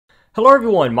Hello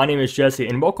everyone, my name is Jesse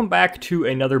and welcome back to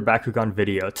another Bakugan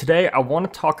video. Today I want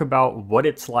to talk about what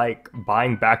it's like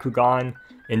buying Bakugan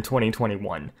in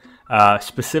 2021.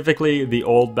 Specifically the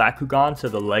old Bakugan, so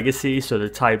the legacy, so the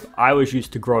type I was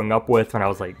used to growing up with when I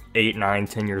was like 8, 9,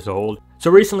 10 years old.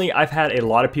 So recently I've had a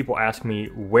lot of people ask me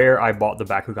where I bought the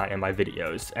Bakugan in my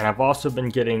videos, and I've also been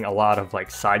getting a lot of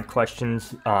like side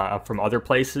questions from other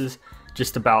places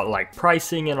just about like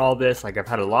pricing and all this. Like I've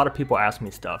had a lot of people ask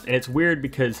me stuff, and it's weird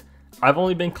because I've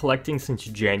only been collecting since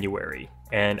January,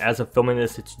 and as of filming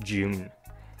this, it's June.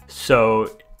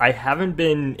 So I haven't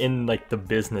been in like the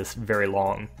business very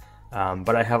long,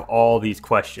 but I have all these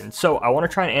questions. So I want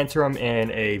to try and answer them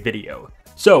in a video.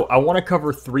 So I want to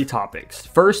cover 3 topics.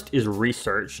 First is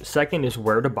research, second is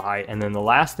where to buy, and then the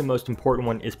last and most important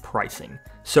one is pricing.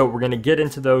 So we're going to get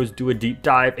into those, do a deep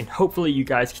dive, and hopefully you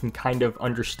guys can kind of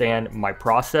understand my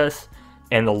process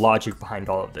and the logic behind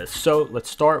all of this. So let's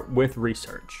start with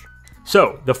research.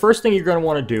 So the first thing you're going to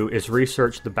want to do is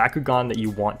research the Bakugan that you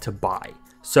want to buy.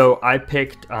 So I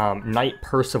picked Knight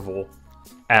Percival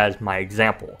as my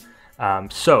example.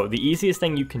 So the easiest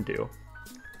thing you can do,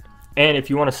 and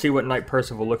if you want to see what Knight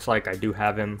Percival looks like, I do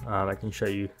have him. I can show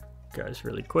you guys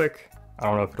really quick. I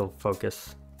don't know if it'll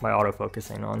focus. My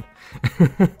autofocus ain't on.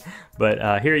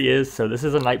 But here he is. So this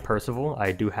is a Knight Percival.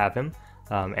 I do have him.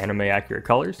 Anime accurate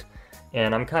colors.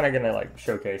 And I'm kind of going to like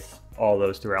showcase all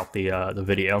those throughout the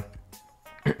video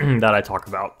that I talk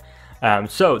about.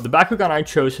 So the Bakugan I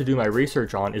chose to do my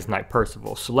research on is Knight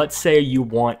Percival. So let's say you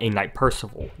want a Knight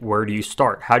Percival. Where do you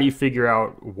start? How do you figure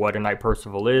out what a Knight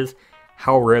Percival is?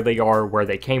 How rare they are, where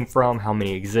they came from, how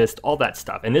many exist, all that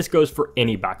stuff. And this goes for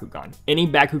any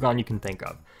Bakugan you can think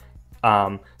of.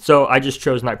 So I just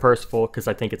chose Knight Percival because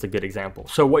I think it's a good example.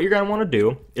 So what you're going to want to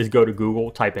do is go to Google,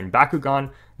 type in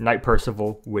Bakugan Knight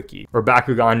Percival Wiki, or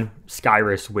Bakugan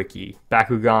Skyrus Wiki,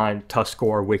 Bakugan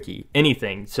Tuskor Wiki,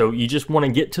 anything. So you just want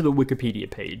to get to the Wikipedia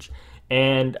page.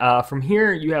 And from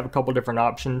here you have a couple different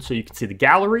options. So you can see the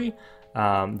gallery,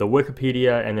 the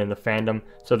Wikipedia, and then the fandom.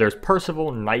 So there's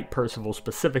Percival, Knight Percival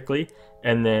specifically,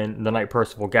 and then the Knight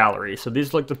Percival gallery. So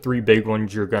these are like the 3 big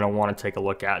ones you're going to want to take a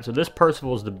look at. So this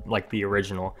Percival is the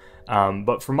original,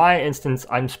 but for my instance,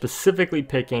 I'm specifically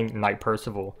picking Knight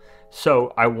Percival.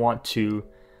 So I want to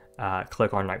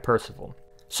click on Knight Percival.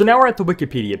 So now we're at the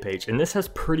Wikipedia page, and this has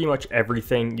pretty much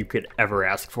everything you could ever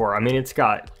ask for. I mean, it's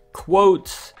got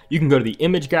quotes. You can go to the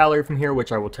image gallery from here,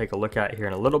 which I will take a look at here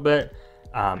in a little bit.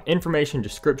 Information,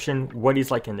 description, what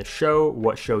he's like in the show,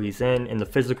 what show he's in the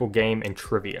physical game, and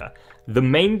trivia. The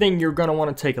main thing you're going to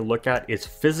want to take a look at is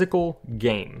physical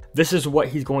game. This is what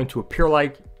he's going to appear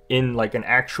like in like an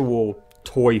actual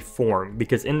toy form,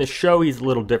 because in the show he's a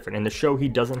little different. In the show he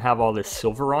doesn't have all this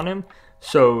silver on him,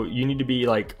 so you need to be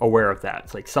like aware of that.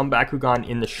 It's like some Bakugan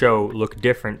in the show look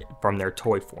different from their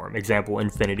toy form. Example,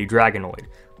 Infinity Dragonoid.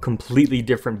 Completely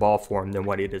different ball form than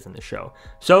what it is in the show.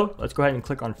 So let's go ahead and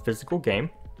click on physical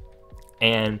game,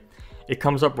 and it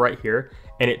comes up right here,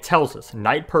 and it tells us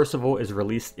Knight Percival is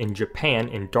released in Japan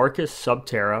in Darkus,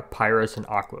 Subterra, Pyrus, and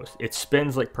Aquos. It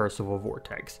spins like Percival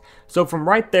Vortex. So from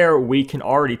right there we can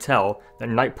already tell that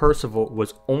Knight Percival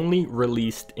was only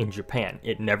released in Japan.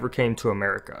 It never came to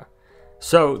America.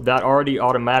 So that already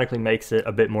automatically makes it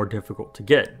a bit more difficult to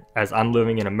get, as I'm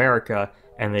living in America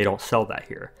and they don't sell that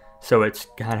here. So it's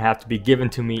gonna have to be given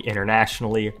to me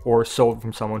internationally, or sold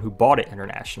from someone who bought it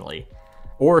internationally,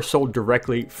 or sold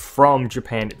directly from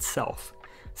Japan itself.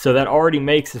 So that already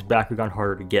makes this Bakugan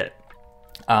harder to get.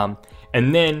 And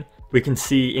then we can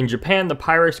see in Japan, the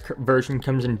Pyrus version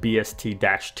comes in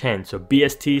BST-10. So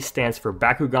BST stands for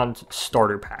Bakugan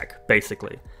Starter Pack,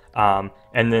 basically.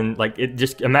 And then like it,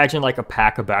 just imagine like a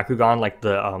pack of Bakugan, like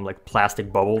the like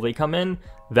plastic bubble they come in.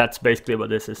 That's basically what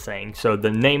this is saying. So the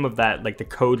name of that, like the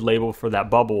code label for that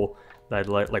bubble, that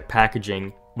like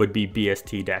packaging, would be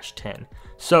BST-10.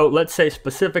 So let's say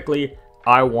specifically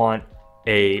I want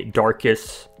a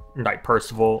Darkus Knight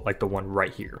Percival, like the one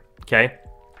right here. Okay,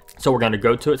 so we're going to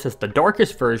go to it. It says the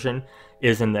Darkus version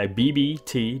is in the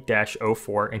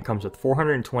BBT-04 and comes with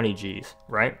 420 Gs,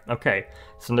 right? Okay,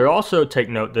 so there also, take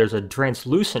note, there's a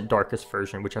translucent Darkus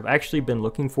version, which I've actually been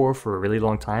looking for a really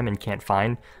long time and can't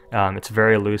find. It's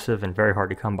very elusive and very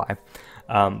hard to come by.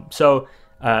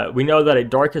 We know that a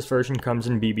Darkus version comes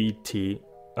in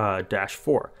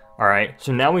BBT-4. All right,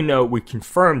 so now we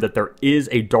confirm that there is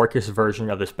a Darkus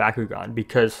version of this Bakugan,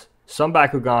 because some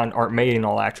Bakugan aren't made in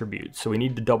all attributes, so we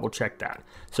need to double check that.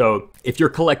 So if you're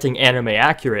collecting anime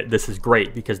accurate, this is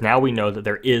great, because now we know that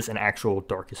there is an actual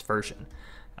Darkus version.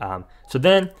 So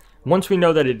then, once we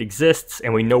know that it exists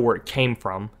and we know where it came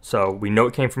from, so we know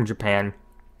it came from Japan,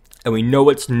 and we know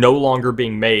it's no longer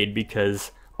being made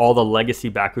because all the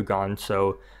legacy Bakugan,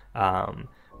 so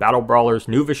Battle Brawlers,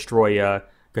 New Vestroya,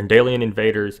 Gundalian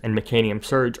Invaders, and Mechanium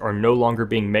Surge are no longer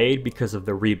being made because of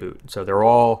the reboot. So they're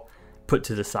all put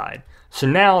to the side. So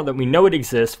now that we know it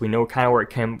exists, we know kind of where it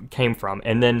came from,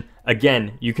 and then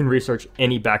again, you can research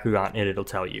any Bakugan and it'll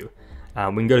tell you.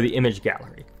 We can go to the image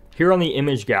gallery. Here on the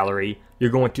image gallery, you're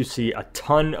going to see a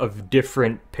ton of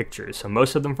different pictures. So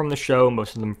most of them from the show,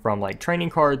 most of them from like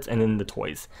training cards, and then the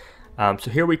toys.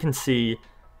 So here we can see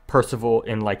Percival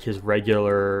in like his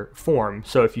regular form.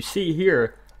 So if you see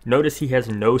here, notice he has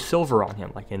no silver on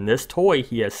him. Like in this toy,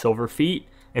 he has silver feet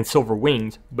and silver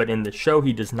wings, but in the show,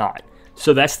 he does not.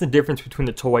 So that's the difference between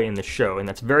the toy and the show, and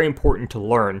that's very important to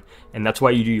learn, and that's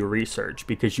why you do your research,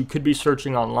 because you could be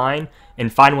searching online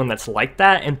and find one that's like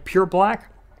that in pure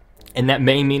black, and that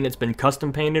may mean it's been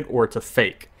custom painted or it's a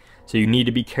fake. So you need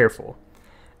to be careful.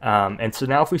 And so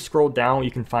now if we scroll down,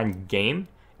 you can find game,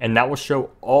 and that will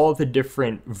show all the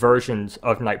different versions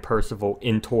of Knight Percival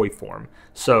in toy form.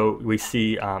 So we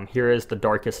see here is the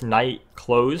Darkest Night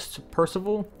closed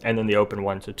Percival, and then the open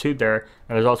one, so 2 there,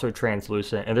 and there's also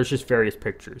translucent, and there's just various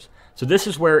pictures. So this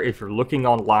is where if you're looking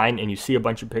online and you see a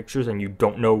bunch of pictures and you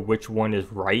don't know which one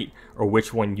is right or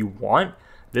which one you want,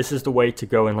 this is the way to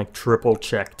go and like triple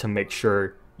check to make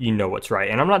sure you know what's right.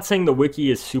 And I'm not saying the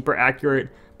wiki is super accurate,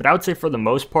 but I would say for the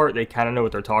most part, they kind of know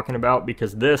what they're talking about,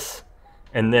 because this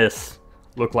and this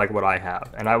look like what I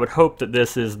have, and I would hope that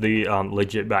this is the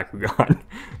legit Bakugan.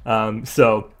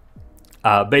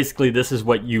 Basically this is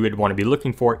what you would want to be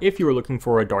looking for if you were looking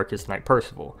for a Darkest Night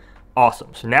Percival.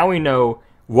 Awesome. So now we know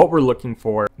what we're looking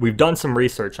for. We've done some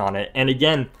research on it, and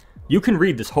again, you can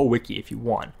read this whole wiki if you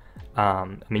want. I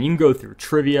mean, you can go through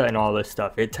trivia and all this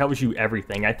stuff. It tells you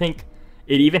everything. I think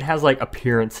it even has like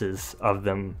appearances of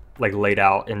them like laid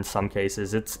out in some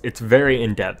cases. It's very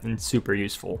in-depth and super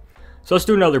useful. So let's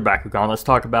do another Bakugan. Let's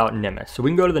talk about Nemesis. So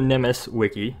we can go to the Nemesis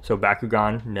wiki, so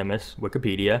Bakugan, Nemesis,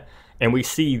 Wikipedia, and we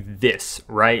see this,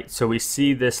 right? So we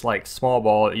see this like small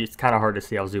ball. It's kind of hard to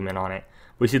see. I'll zoom in on it.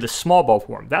 We see the small ball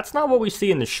form. That's not what we see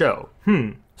in the show.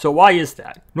 So why is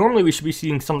that? Normally we should be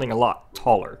seeing something a lot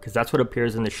taller, because that's what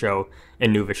appears in the show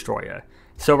in New Vestroya.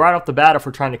 So right off the bat, if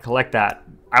we're trying to collect that,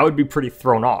 I would be pretty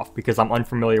thrown off because I'm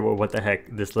unfamiliar with what the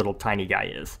heck this little tiny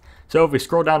guy is. So if we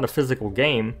scroll down to physical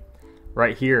game,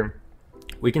 right here,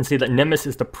 we can see that Nemesis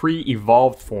is the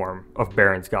pre-evolved form of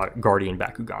Baron's Guardian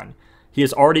Bakugan. He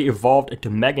has already evolved into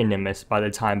Mega Nemesis by the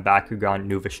time Bakugan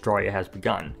New Vestroya has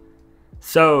begun.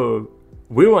 So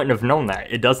we wouldn't have known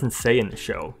that. It doesn't say in the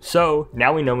show. So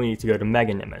now we know we need to go to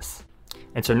Mega Nemesis.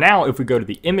 And so now if we go to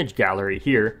the image gallery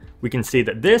here, we can see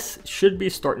that this should be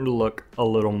starting to look a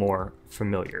little more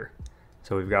familiar.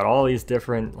 So we've got all these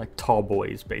different like tall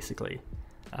boys basically.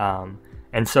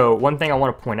 And so one thing I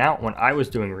want to point out when I was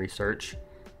doing research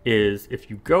is if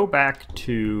you go back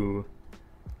to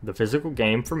the physical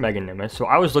game for Mega Nemesis, so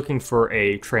I was looking for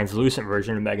a translucent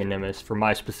version of Mega Nemesis for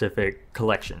my specific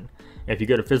collection. If you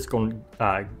go to physical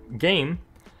game,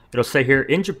 it'll say here,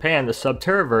 in Japan, the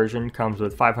Subterra version comes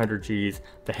with 500 Gs,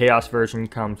 the Chaos version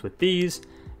comes with these,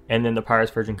 and then the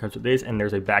Pyrus version comes with these, and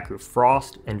there's a Baku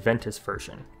Frost and Ventus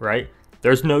version, right?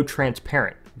 There's no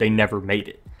transparent. They never made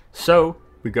it. So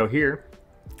we go here.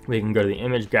 We can go to the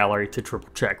image gallery to triple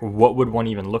check what would one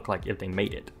even look like if they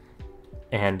made it.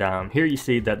 And here you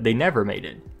see that they never made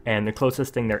it. And the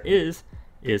closest thing there is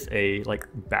a like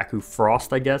Baku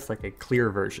Frost, I guess, like a clear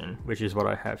version, which is what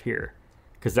I have here.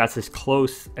 Because that's as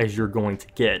close as you're going to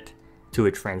get to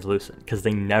a translucent, because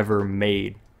they never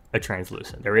made a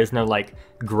translucent. There is no like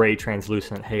gray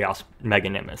translucent Chaos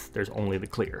Mega Nemesis. There's only the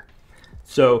clear.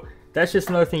 So that's just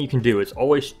another thing you can do, is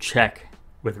always check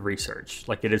with research.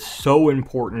 Like, it is so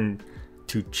important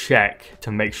to check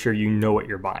to make sure you know what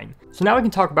you're buying. So now we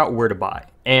can talk about where to buy.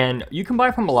 And you can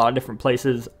buy from a lot of different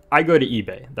places. I go to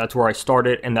eBay. That's where I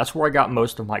started, and that's where I got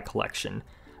most of my collection.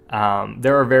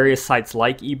 There are various sites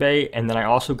like eBay, and then I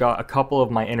also got a couple of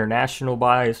my international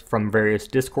buys from various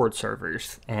Discord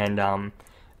servers. And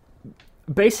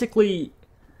basically,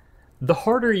 the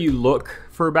harder you look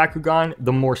for a Bakugan,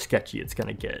 the more sketchy it's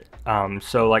gonna get.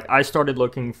 So like I started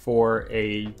looking for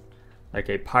a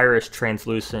Pyrus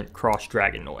translucent cross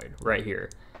Dragonoid right here,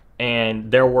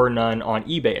 and there were none on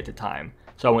eBay at the time.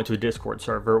 So I went to a Discord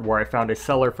server where I found a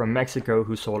seller from Mexico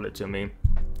who sold it to me.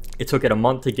 It took it a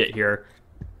month to get here.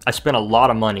 I spent a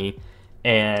lot of money,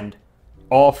 and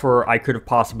all for I could have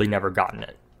possibly never gotten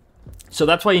it. So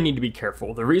that's why you need to be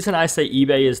careful. The reason I say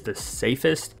eBay is the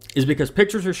safest is because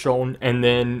pictures are shown, and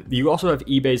then you also have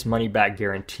eBay's money back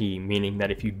guarantee, meaning that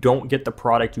if you don't get the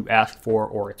product you asked for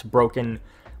or it's broken,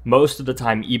 most of the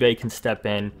time eBay can step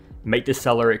in, make the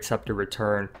seller accept a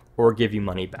return, or give you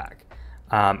money back.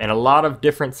 And a lot of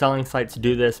different selling sites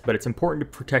do this, but it's important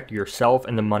to protect yourself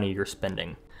and the money you're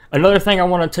spending. Another thing I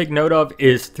want to take note of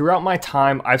is throughout my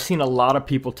time, I've seen a lot of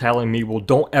people telling me, well,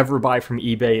 don't ever buy from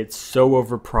eBay. It's so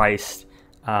overpriced.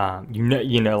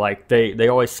 Like they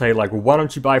always say, like, well, why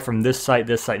don't you buy from this site,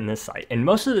 and this site? And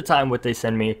most of the time what they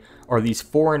send me are these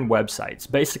foreign websites.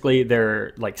 Basically,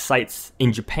 they're like sites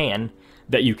in Japan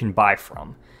that you can buy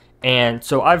from. And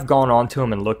so I've gone on to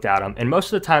them and looked at them, and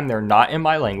most of the time they're not in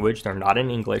my language, they're not in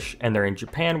English, and they're in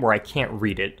Japan where I can't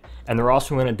read it, and they're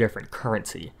also in a different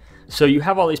currency. So you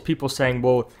have all these people saying,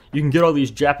 well, you can get all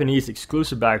these Japanese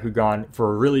exclusive Bakugan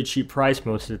for a really cheap price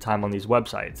most of the time on these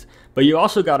websites. But you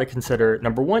also got to consider,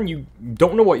 number one, you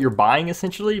don't know what you're buying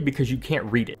essentially because you can't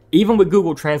read it. Even with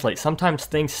Google Translate, sometimes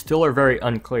things still are very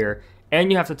unclear, and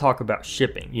you have to talk about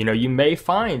shipping. You know, you may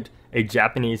find a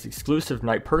Japanese exclusive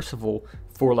Knight Percival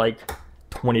for like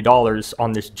 $20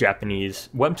 on this Japanese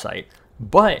website.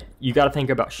 But you got to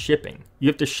think about shipping. You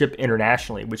have to ship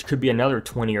internationally, which could be another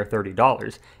 $20 or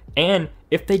 $30. And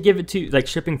if they give it to you, like,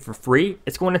 shipping for free,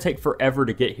 it's going to take forever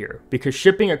to get here because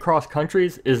shipping across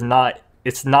countries is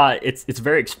it's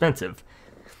very expensive.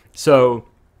 So,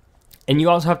 and you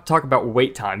also have to talk about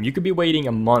wait time. You could be waiting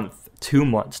a month, 2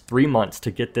 months, 3 months to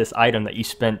get this item that you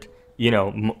spent, you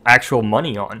know, actual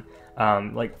money on.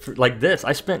 Like this,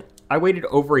 I waited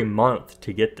over a month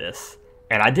to get this.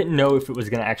 And I didn't know if it was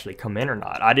going to actually come in or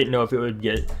not. I didn't know if it would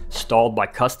get stalled by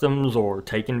customs or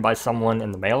taken by someone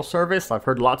in the mail service. I've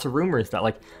heard lots of rumors that,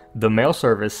 like, the mail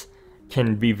service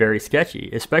can be very sketchy,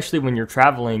 especially when you're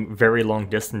traveling very long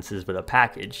distances with a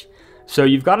package. So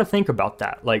you've got to think about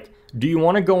that. Like, do you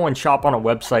want to go and shop on a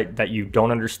website that you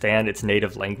don't understand its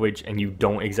native language and you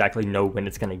don't exactly know when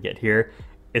it's going to get here?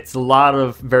 It's a lot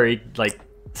of very, like,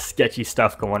 sketchy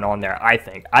stuff going on there. I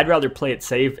think I'd rather play it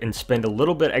safe and spend a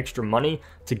little bit extra money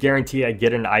to guarantee I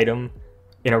get an item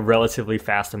in a relatively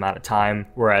fast amount of time,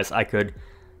 whereas I could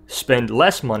spend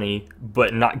less money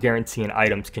but not guarantee an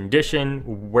item's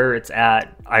condition, where it's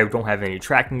at. I don't have any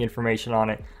tracking information on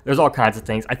it. There's all kinds of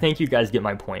things. I think you guys get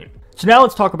my point. So now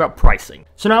let's talk about pricing.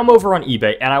 So now I'm over on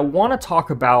eBay and I want to talk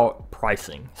about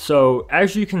pricing. So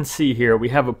as you can see here, we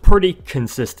have a pretty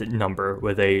consistent number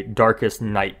with a Darkest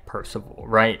Knight Percival,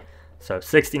 right? So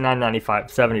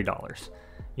 $69.95, $70.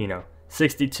 You know,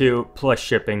 $62 plus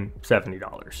shipping,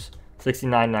 $70.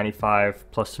 $69.95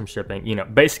 plus some shipping. You know,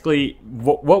 basically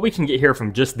what we can get here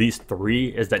from just these three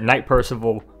is that Knight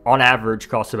Percival on average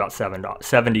costs about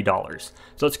 $70.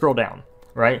 So let's scroll down,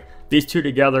 right? These two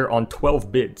together on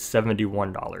 12 bids,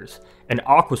 $71. An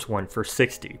Aquas one for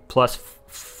 $60 plus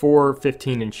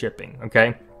 $4.15 in shipping,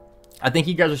 okay? I think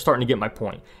you guys are starting to get my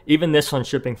point. Even this one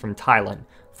shipping from Thailand,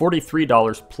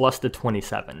 $43 plus the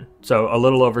 $27, so a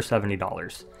little over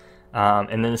 $70.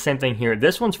 And then the same thing here.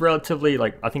 This one's relatively,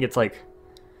 like, I think it's like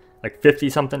 50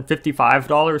 something,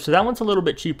 $55. So that one's a little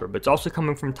bit cheaper, but it's also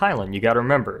coming from Thailand. You got to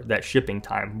remember that shipping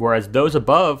time. Whereas those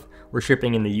above were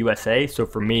shipping in the USA. So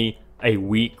for me, a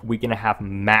week and a half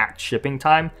max shipping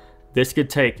time. This could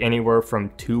take anywhere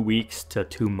from 2 weeks to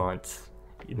 2 months.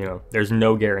 You know, there's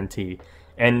no guarantee.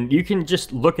 And you can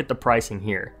just look at the pricing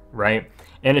here, right?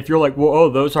 And if you're like, well, oh,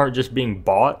 those aren't just being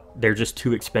bought, they're just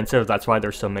too expensive, that's why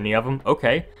there's so many of them.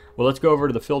 Okay, well, let's go over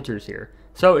to the filters here.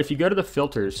 So if you go to the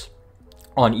filters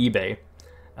on eBay,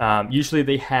 usually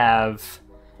they have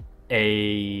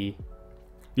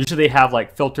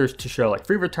like filters to show like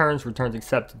free returns, returns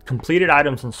accepted, completed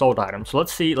items, and sold items. So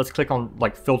let's click on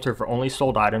like filter for only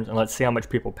sold items, and let's see how much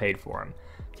people paid for them.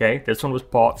 Okay, this one was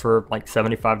bought for like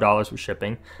 $75 with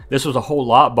shipping. This was a whole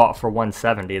lot bought for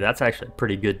 $170. That's actually a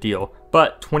pretty good deal,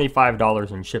 but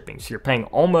 $25 in shipping. So you're paying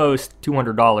almost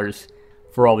 $200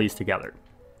 for all these together.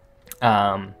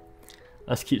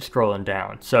 Let's keep scrolling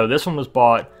down. So this one was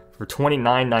bought for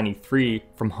 $29.93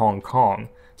 from Hong Kong.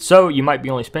 So you might be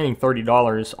only spending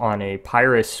 $30 on a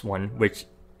Pyrus one, which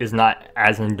is not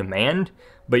as in demand,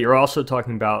 but you're also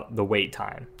talking about the wait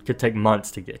time. It could take months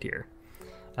to get here.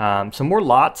 Some more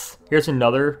lots. Here's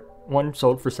another one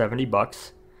sold for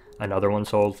 $70. Another one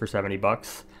sold for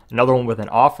 $70. Another one with an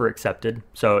offer accepted,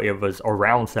 so it was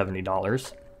around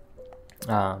 $70.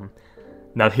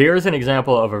 Now here's an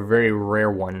example of a very rare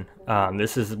one.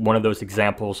 This is one of those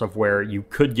examples of where you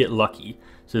could get lucky.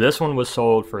 So this one was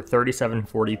sold for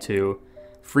 $37.42,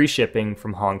 free shipping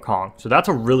from Hong Kong. So that's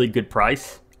a really good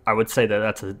price. I would say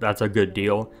that that's a good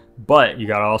deal, but you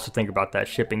gotta also think about that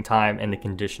shipping time and the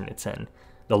condition it's in.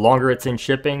 The longer it's in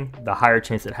shipping, the higher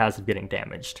chance it has of getting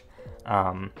damaged.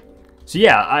 So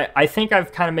yeah, I think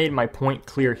I've kind of made my point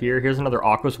clear here. Here's another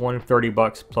Aquas one,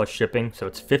 $30 plus shipping. So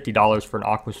it's $50 for an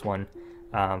Aquas one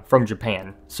from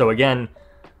Japan. So again,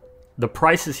 the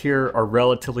prices here are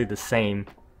relatively the same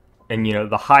And you know,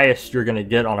 the highest you're gonna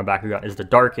get on a Bakugan is the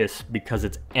darkest because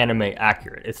it's anime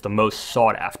accurate. It's the most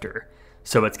sought after.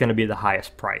 So it's gonna be the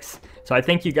highest price. So I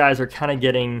think you guys are kind of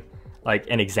getting like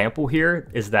an example here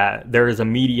is that there is a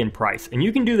median price. And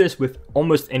you can do this with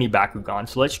almost any Bakugan.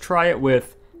 So let's try it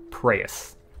with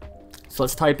Preyas. So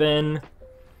let's type in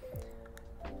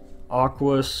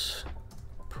Aquos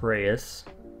Preyas.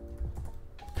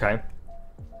 Okay.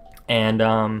 And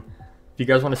if you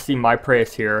guys want to see my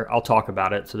Preyas here, I'll talk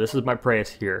about it. So this is my Preyas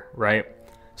here, right?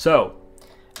 So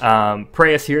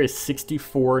Preyas here is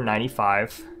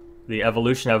 $64.95. The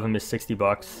evolution of him is 60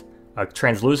 bucks. A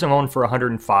translucent one for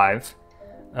 105.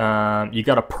 You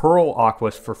got a Pearl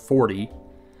Aquos for 40.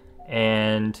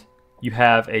 And you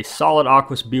have a solid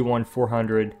Aquos B1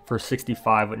 400 for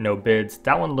 65 with no bids.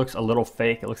 That one looks a little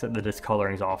fake. It looks like the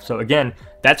discoloring's off. So again,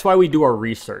 that's why we do our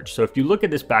research. So if you look at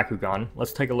this Bakugan,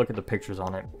 let's take a look at the pictures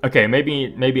on it. Okay,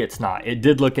 maybe it's not. It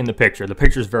did look in the picture. The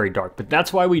picture's very dark, but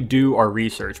that's why we do our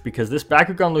research, because this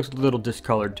Bakugan looks a little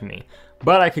discolored to me.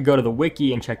 But I could go to the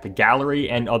wiki and check the gallery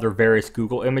and other various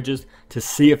Google images to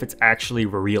see if it's actually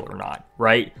real or not,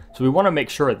 right? So we want to make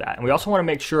sure of that. And we also want to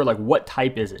make sure, like, what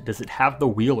type is it? Does it have the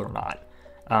wheel or not?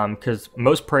 Because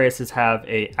most Preyases have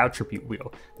a attribute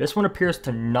wheel. This one appears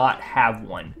to not have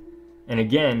one. And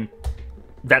again,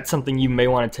 that's something you may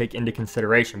want to take into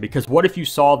consideration, because what if you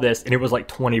saw this and it was like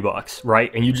 20 bucks,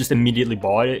 right? And you just immediately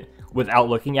bought it without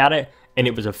looking at it and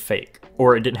it was a fake,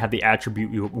 or it didn't have the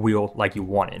attribute wheel like you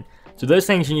wanted. So those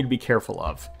things you need to be careful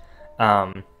of.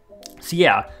 So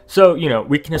yeah, so you know,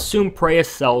 we can assume Preyas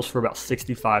sells for about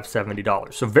 $65,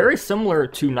 $70. So very similar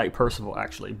to Knight Percival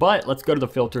actually. But let's go to the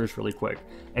filters really quick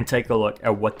and take a look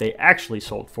at what they actually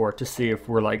sold for to see if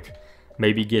we're like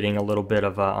maybe getting a little bit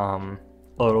of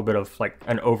like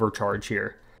an overcharge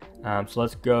here. So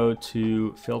let's go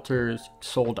to filters,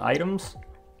 sold items.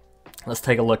 Let's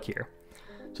take a look here.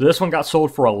 So this one got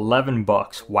sold for 11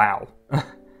 bucks. Wow.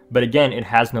 But again, it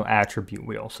has no attribute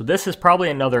wheel. So this is probably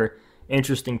another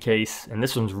interesting case, and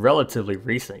this one's relatively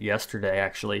recent, yesterday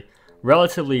actually.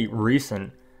 Relatively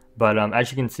recent, but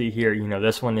as you can see here, you know,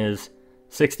 this one is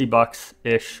 60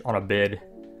 bucks-ish on a bid.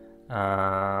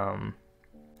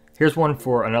 Here's one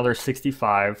for another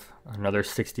 65, another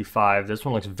 65. This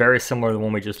one looks very similar to the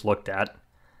one we just looked at.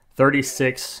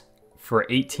 36 for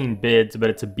 18 bids, but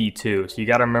it's a B2, so you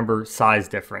gotta remember size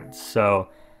difference. So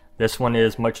this one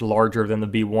is much larger than the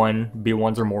B1.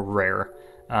 B1s are more rare.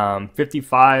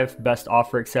 55, best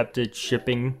offer accepted,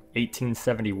 shipping,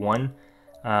 1871.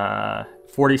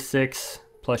 46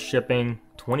 plus shipping,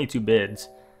 22 bids,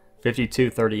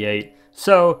 52.38.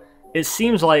 So it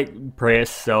seems like Preyas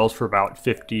sells for about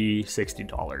 $50,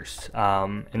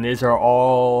 $60. And these are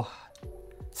all,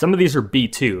 some of these are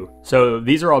B2. So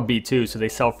these are all B2, so they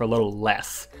sell for a little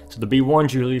less. So the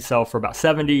B1s usually sell for about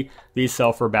 70. These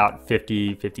sell for about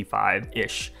 50,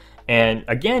 55-ish. And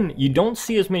again, you don't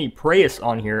see as many Preyas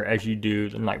on here as you do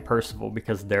the Knight Percival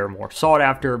because they're more sought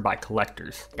after by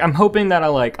collectors. I'm hoping that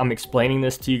I'm explaining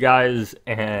this to you guys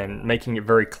and making it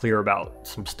very clear about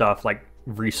some stuff like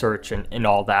research and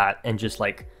all that, and just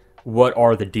like what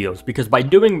are the deals, because by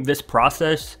doing this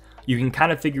process you can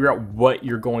kind of figure out what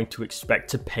you're going to expect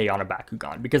to pay on a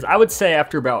Bakugan. Because I would say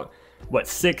after about what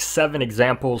 6-7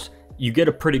 examples, you get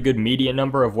a pretty good median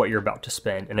number of what you're about to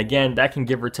spend. And again, that can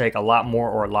give or take a lot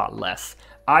more or a lot less.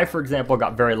 I, for example,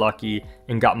 got very lucky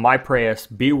and got my Preyas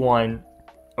B1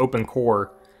 open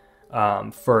core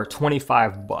for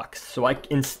 25 bucks. So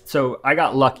I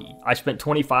got lucky. I spent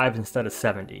 25 instead of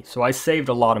 70. So I saved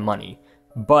a lot of money,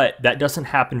 but that doesn't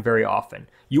happen very often.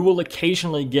 You will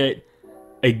occasionally get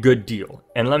a good deal.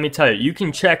 And let me tell you, you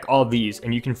can check all these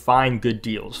and you can find good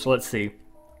deals. So let's see.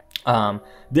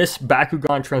 This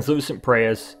Bakugan Translucent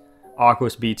Preyas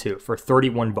Aquos B2 for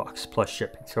 31 bucks plus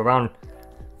shipping. So around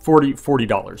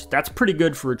 $40. That's pretty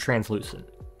good for a translucent.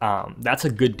 That's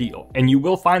a good deal. And you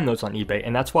will find those on eBay.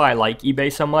 And that's why I like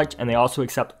eBay so much. And they also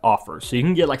accept offers. So you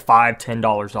can get like $5,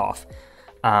 $10 off.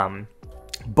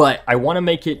 But I want to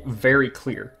make it very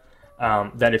clear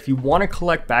that if you want to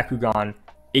collect Bakugan,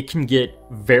 it can get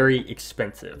very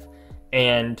expensive.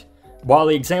 And while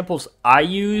the examples I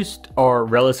used are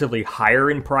relatively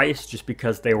higher in price just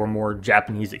because they were more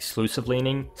Japanese exclusive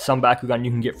leaning, some Bakugan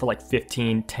you can get for like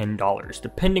 $15, $10,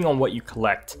 depending on what you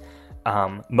collect.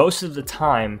 Most of the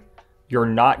time, you're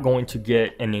not going to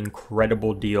get an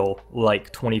incredible deal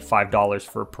like $25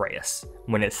 for Preyas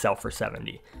when it sells for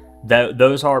 $70.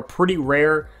 Those are pretty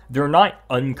rare. They're not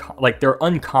they're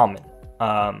uncommon.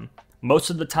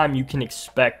 Most of the time you can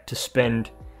expect to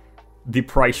spend the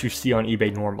price you see on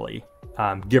eBay normally,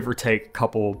 give or take a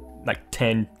couple, like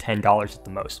 $10 at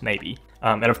the most, maybe.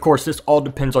 And of course, this all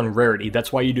depends on rarity.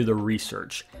 That's why you do the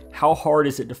research, how hard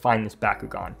is it to find this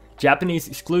Bakugan? Japanese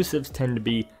exclusives tend to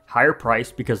be higher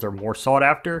priced because they're more sought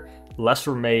after, less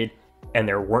were made, and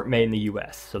they weren't made in the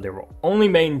US. So they were only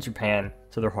made in Japan,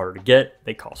 so they're harder to get,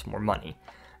 they cost more money.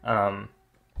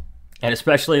 And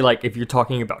especially like if you're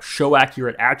talking about show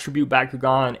accurate attribute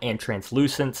Bakugan and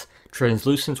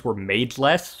translucents were made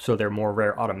less, so they're more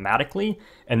rare automatically.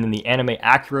 And then the anime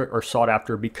accurate are sought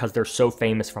after because they're so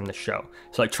famous from the show.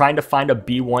 So like trying to find a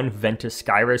B1 Ventus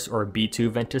Skyrus or a B2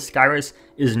 Ventus Skyrus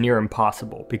is near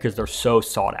impossible because they're so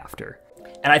sought after.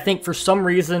 And I think for some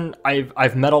reason,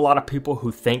 I've met a lot of people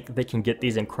who think they can get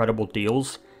these incredible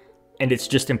deals, and it's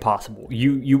just impossible.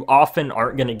 You often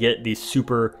aren't going to get these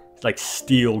super like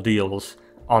steal deals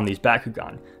on these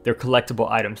Bakugan. They're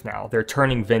collectible items now. They're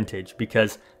turning vintage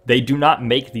because they do not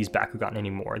make these Bakugan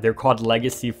anymore. They're called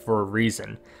Legacy for a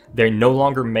reason. They no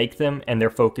longer make them, and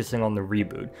they're focusing on the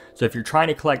reboot. So if you're trying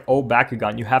to collect old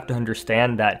Bakugan, you have to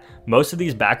understand that most of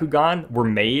these Bakugan were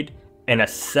made in a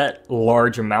set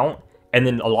large amount, and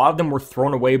then a lot of them were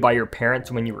thrown away by your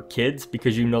parents when you were kids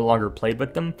because you no longer played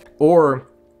with them, or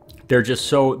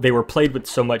they were played with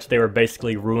so much they were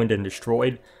basically ruined and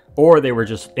destroyed, or they were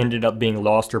just ended up being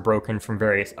lost or broken from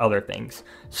various other things.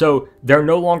 So they're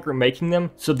no longer making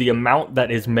them, so the amount that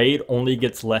is made only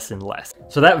gets less and less.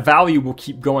 So that value will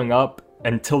keep going up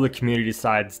until the community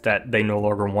decides that they no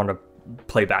longer want to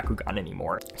play Bakugan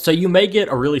anymore. So you may get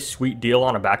a really sweet deal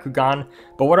on a Bakugan,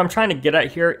 but what I'm trying to get at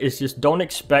here is just don't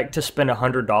expect to spend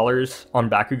 $100 on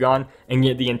Bakugan and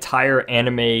get the entire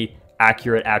anime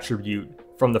accurate attribute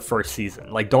from the first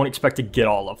season. Like, don't expect to get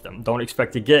all of them. Don't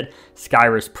expect to get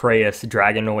Skyrus, Praeus,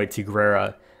 Dragonoid,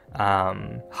 Tigrera,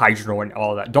 Hydronoid,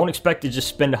 all of that. Don't expect to just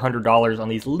spend $100 on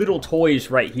these little toys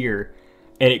right here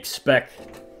and expect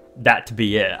that to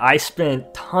be it. I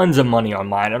spent tons of money on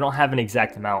mine. I don't have an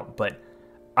exact amount, but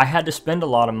I had to spend a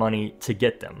lot of money to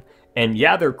get them. And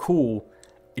yeah, they're cool.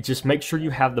 It just make sure you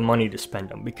have the money to spend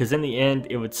them, because in the end,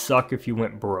 it would suck if you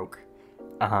went broke.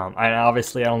 And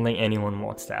obviously, I don't think anyone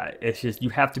wants that. It's just, you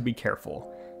have to be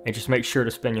careful and just make sure to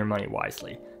spend your money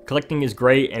wisely. Collecting is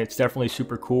great and it's definitely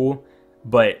super cool,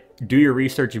 but do your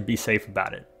research and be safe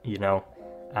about it, you know?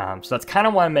 So that's kind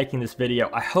of why I'm making this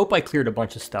video. I hope I cleared a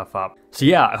bunch of stuff up. So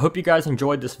yeah, I hope you guys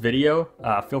enjoyed this video.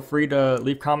 Feel free to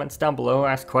leave comments down below,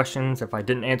 ask questions if I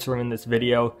didn't answer them in this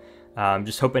video.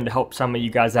 Just hoping to help some of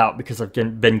you guys out because I've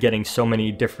been getting so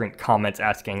many different comments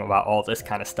asking about all this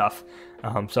kind of stuff.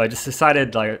 So I just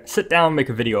decided to like, sit down and make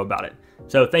a video about it.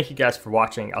 So thank you guys for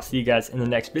watching. I'll see you guys in the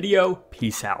next video.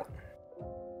 Peace out.